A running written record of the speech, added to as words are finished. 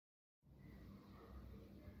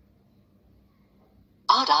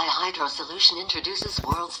Aadyahydrosolution introduces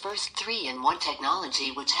world's first 3-in-1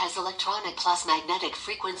 technology, which has electronic plus magnetic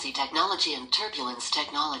frequency technology and turbulence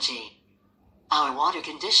technology. Our water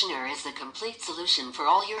conditioner is the complete solution for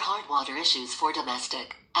all your hard water issues for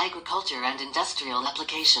domestic, agriculture and industrial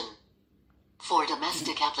application. For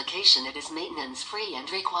domestic application, it is maintenance-free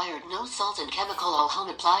and required no salt and chemical. All home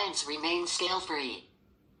appliance remains scale-free.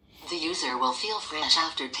 The user will feel fresh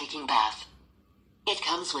after taking bath. It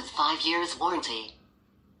comes with 5 years warranty.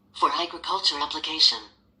 For agriculture application,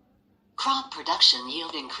 crop production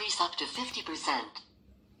yield increase up to 50%.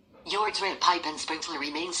 Your drip pipe and sprinkler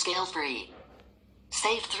remain scale-free.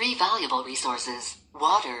 Save 3 valuable resources: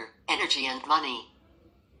 water, energy and money.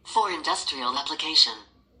 For industrial application,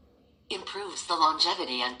 improves the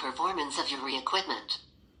longevity and performance of your equipment.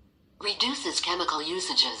 Reduces chemical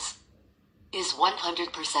usages. Is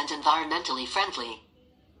 100% environmentally friendly.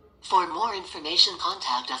 For more information,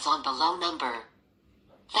 contact us on below number.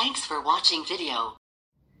 Thanks for watching video.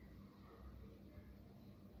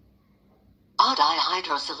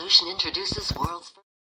 Aadyahydrosolution introduces world's